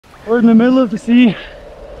We're in the middle of the sea,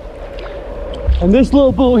 and this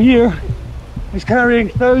little boat here is carrying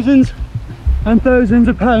thousands and thousands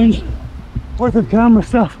of pounds worth of camera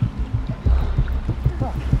stuff.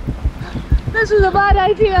 This was a bad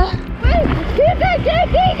idea. Wait,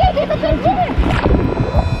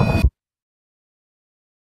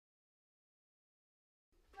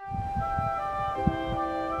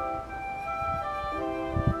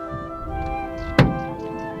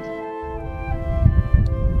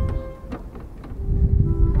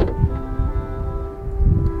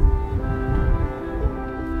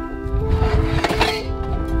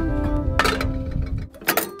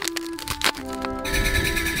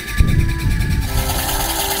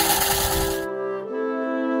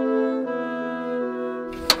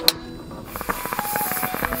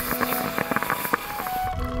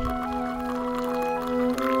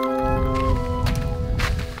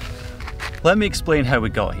 Let me explain how we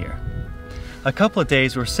got here. A couple of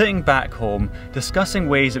days we were sitting back home discussing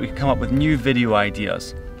ways that we could come up with new video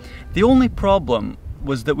ideas. The only problem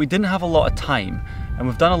was that we didn't have a lot of time, and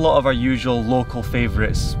we've done a lot of our usual local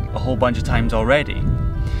favourites a whole bunch of times already.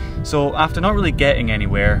 So after not really getting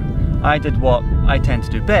anywhere, I did what I tend to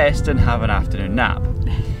do best and have an afternoon nap.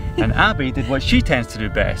 And Abbie did what she tends to do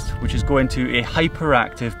best, which is go into a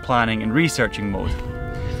hyperactive planning and researching mode.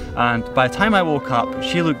 And by the time I woke up,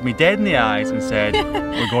 she looked me dead in the eyes and said,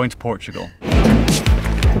 "We're going to Portugal."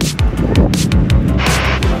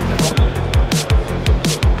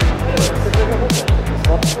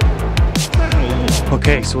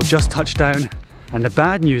 Okay, so we've just touched down, and the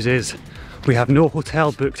bad news is we have no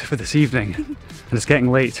hotel booked for this evening, and it's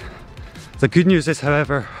getting late. The good news is,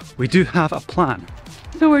 however, we do have a plan.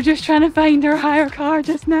 So we're just trying to find our hire car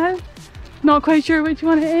just now. Not quite sure which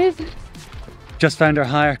one it is. Just found our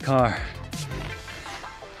hire car.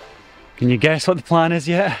 Can you guess what the plan is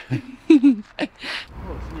yet? And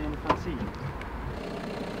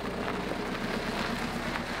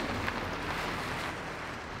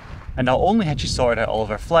not only had she sorted out all of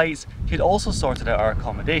our flights, she'd also sorted out our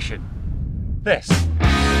accommodation. This.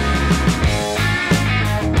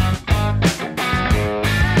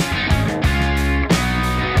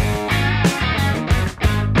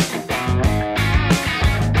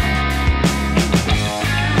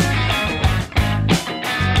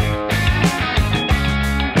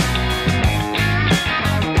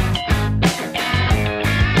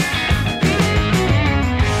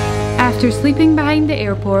 After sleeping behind the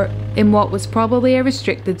airport in what was probably a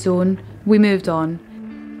restricted zone, we moved on,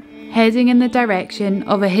 heading in the direction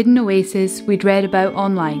of a hidden oasis we'd read about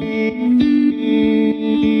online.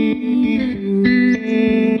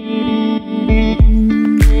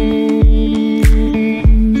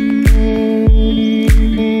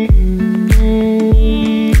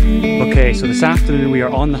 Okay, so this afternoon we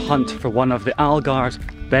are on the hunt for one of the Algarve's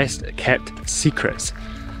best kept secrets.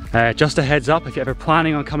 Just a heads up, if you're ever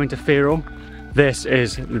planning on coming to Faro, this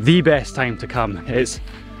is the best time to come. It's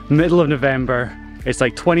middle of November, it's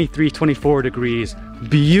like 23, 24 degrees,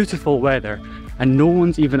 beautiful weather, and no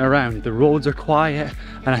one's even around. The roads are quiet,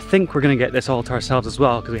 and I think we're gonna get this all to ourselves as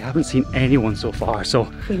well, because we haven't seen anyone so far,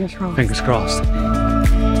 so fingers crossed. Fingers crossed.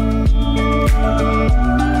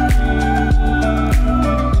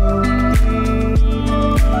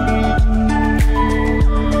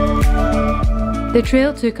 The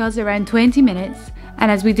trail took us around 20 minutes,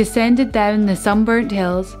 and as we descended down the sunburnt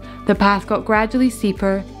hills, the path got gradually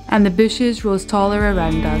steeper and the bushes rose taller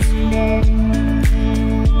around us.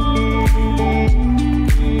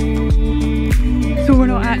 So we're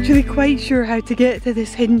not actually quite sure how to get to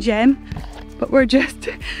this hidden gem, but we're just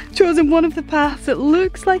chosen one of the paths that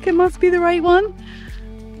looks like it must be the right one.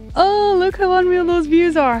 Oh, look how unreal those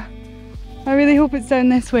views are. I really hope it's down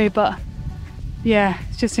this way, but yeah,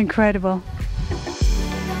 it's just incredible.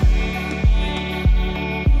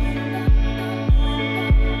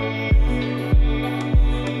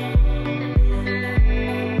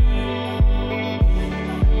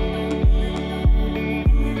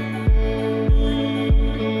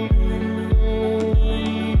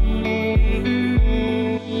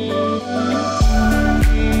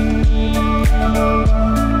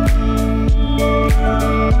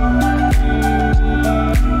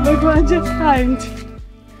 Just found.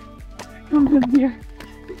 Come in here.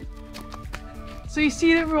 So you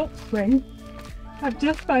see the rope spring? I've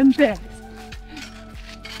just found this.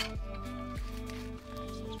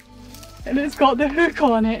 And it's got the hook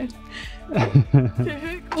on it. To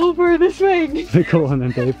hook over the swing. Go on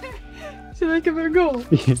then, babe. Should I give it a go?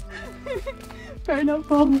 Yeah. Fair enough,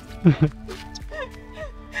 Bob. I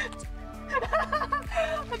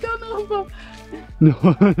don't know, but... No,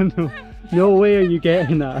 no way are you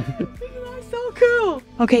getting that. That's so cool. cool.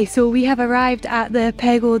 Okay, so we have arrived at the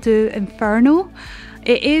Pego do Inferno.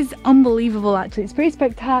 It is unbelievable actually. It's pretty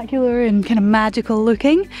spectacular and kind of magical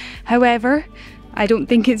looking. However, I don't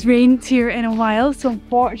think it's rained here in a while, so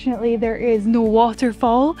unfortunately there is no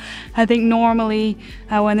waterfall. I think normally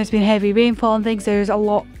when there's been heavy rainfall and things, there's a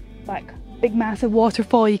lot, like big massive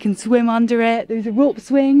waterfall, you can swim under it, there's a rope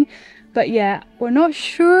swing. But yeah, we're not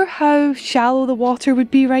sure how shallow the water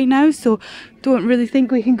would be right now, so don't really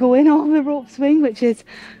think we can go in on the rope swing, which is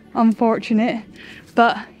unfortunate.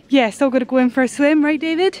 But yeah, still gotta go in for a swim, right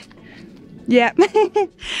David? Yeah.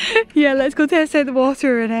 Yeah, let's go test out the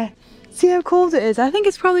water and see how cold it is. I think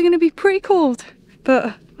it's probably going to be pretty cold,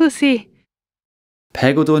 but we'll see.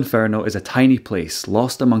 Pego do Inferno is a tiny place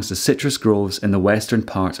lost amongst the citrus groves in the western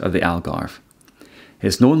part of the Algarve.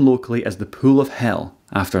 It's known locally as the Pool of Hell,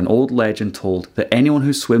 after an old legend told that anyone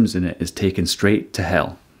who swims in it is taken straight to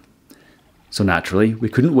hell. So naturally, we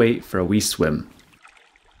couldn't wait for a wee swim.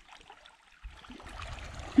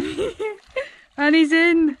 And he's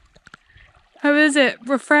in. How is it?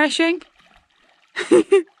 Refreshing?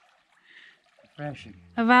 Refreshing.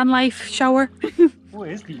 A van life shower. What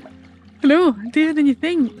is deep? No, deeper than you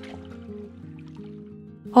think.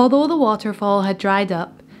 Although the waterfall had dried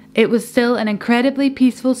up, it was still an incredibly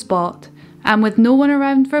peaceful spot, and with no one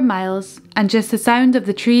around for miles, and just the sound of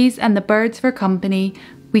the trees and the birds for company,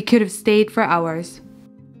 we could have stayed for hours.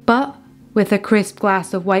 But, with a crisp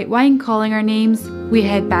glass of white wine calling our names, we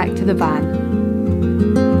head back to the van.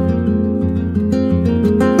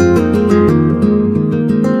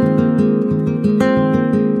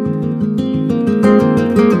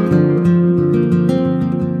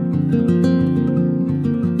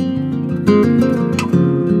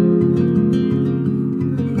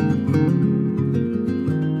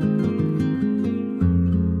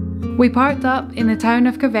 We parked up in the town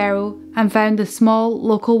of Cavero and found a small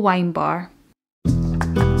local wine bar.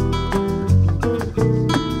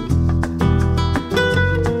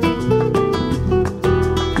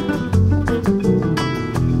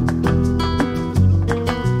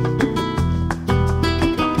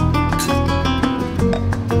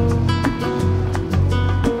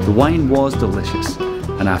 The wine was delicious,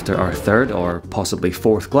 and after our third or possibly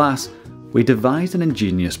fourth glass, we devised an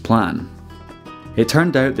ingenious plan. It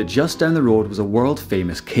turned out that just down the road was a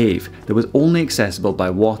world-famous cave that was only accessible by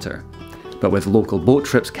water. But with local boat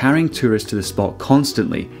trips carrying tourists to the spot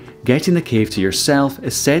constantly, getting the cave to yourself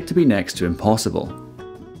is said to be next to impossible.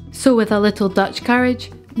 So with a little Dutch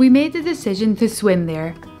courage, we made the decision to swim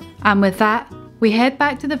there. And with that, we head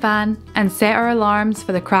back to the van and set our alarms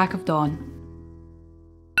for the crack of dawn.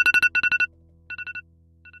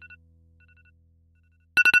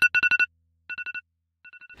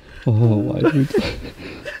 Oh, why do we do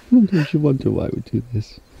Sometimes you wonder why we do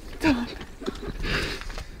this. Oh,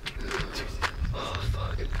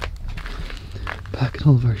 fuck. Packing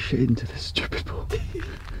all of our shit into this stupid boat. Do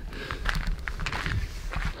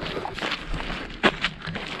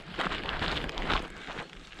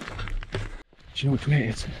you know which way it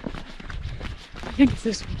is? I think it's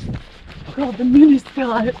this one. Oh god, the moon is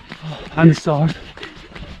still out. And the stars.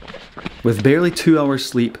 With barely 2 hours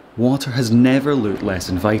sleep, water has never looked less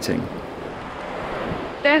inviting.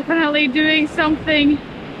 Definitely doing something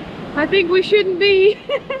I think we shouldn't be.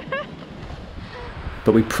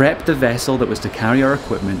 But we prepped the vessel that was to carry our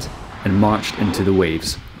equipment and marched into the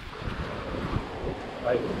waves.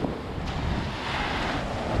 Right.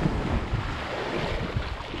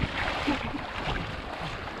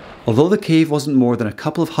 Although the cave wasn't more than a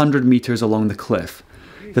couple of 100 metres along the cliff,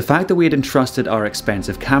 the fact that we had entrusted our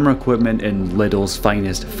expensive camera equipment in Lidl's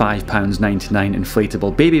finest £5.99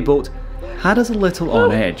 inflatable baby boat had us a little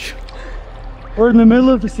on edge. We're in the middle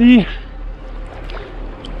of the sea,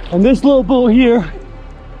 and this little boat here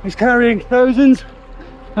is carrying thousands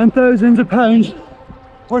and thousands of pounds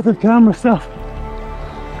worth of camera stuff.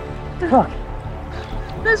 Fuck.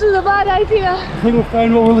 This was a bad idea. I think we've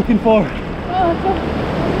found what we're looking for. Oh,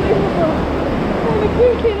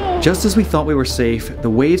 unbelievable. Just as we thought we were safe, the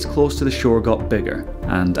waves close to the shore got bigger,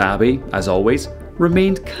 and Abbie, as always,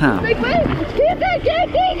 remained calm. Big wave! Keep it!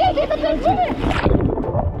 Keep the big wave!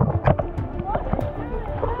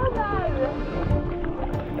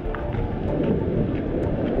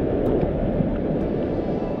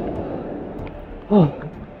 Oh.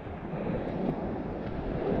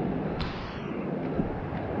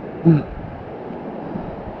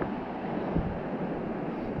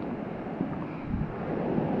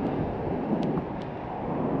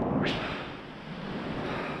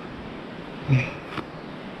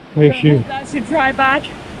 Where's she? That's your dry bag.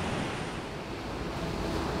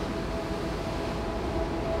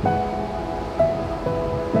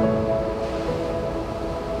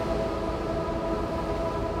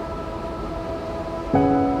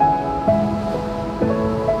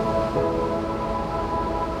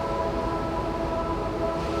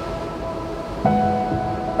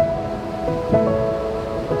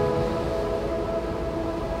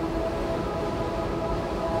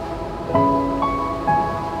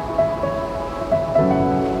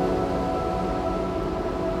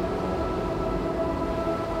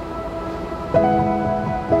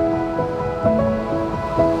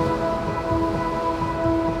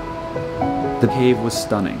 The cave was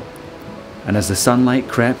stunning, and as the sunlight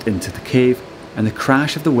crept into the cave and the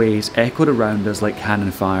crash of the waves echoed around us like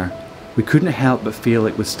cannon fire, we couldn't help but feel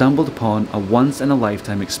like we stumbled upon a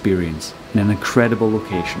once-in-a-lifetime experience in an incredible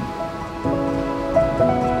location.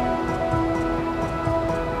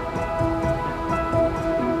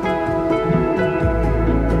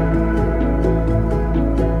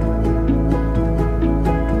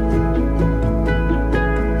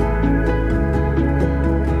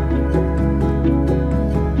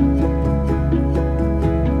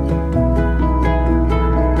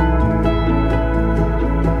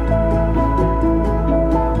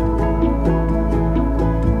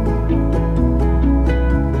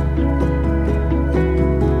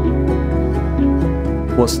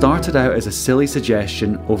 What started out as a silly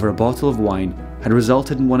suggestion over a bottle of wine had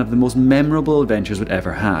resulted in one of the most memorable adventures we'd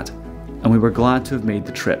ever had, and we were glad to have made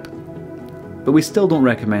the trip. But we still don't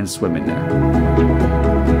recommend swimming there.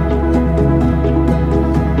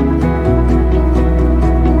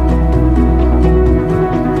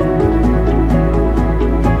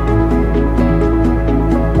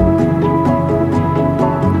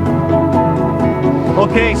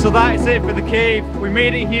 Okay, so that is it for the cave. We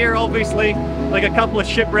made it here, obviously, like a couple of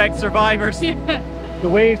shipwrecked survivors. Yeah. The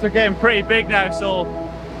waves are getting pretty big now, so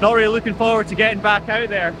not really looking forward to getting back out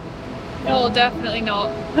there. No, definitely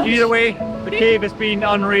not. Either way, the cave has been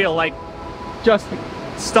unreal, like just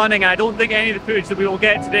stunning. I don't think any of the footage that we will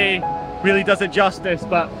get today really does it justice,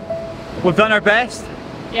 but we've done our best.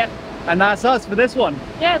 Yep. And that's us for this one.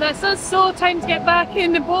 Yeah, that's us. So time to get back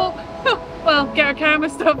in the boat. Well, get our camera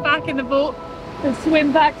stuff back in the boat and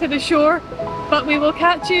swim back to the shore. But we will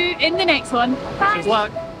catch you in the next one. Bye. Wish us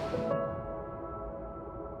luck.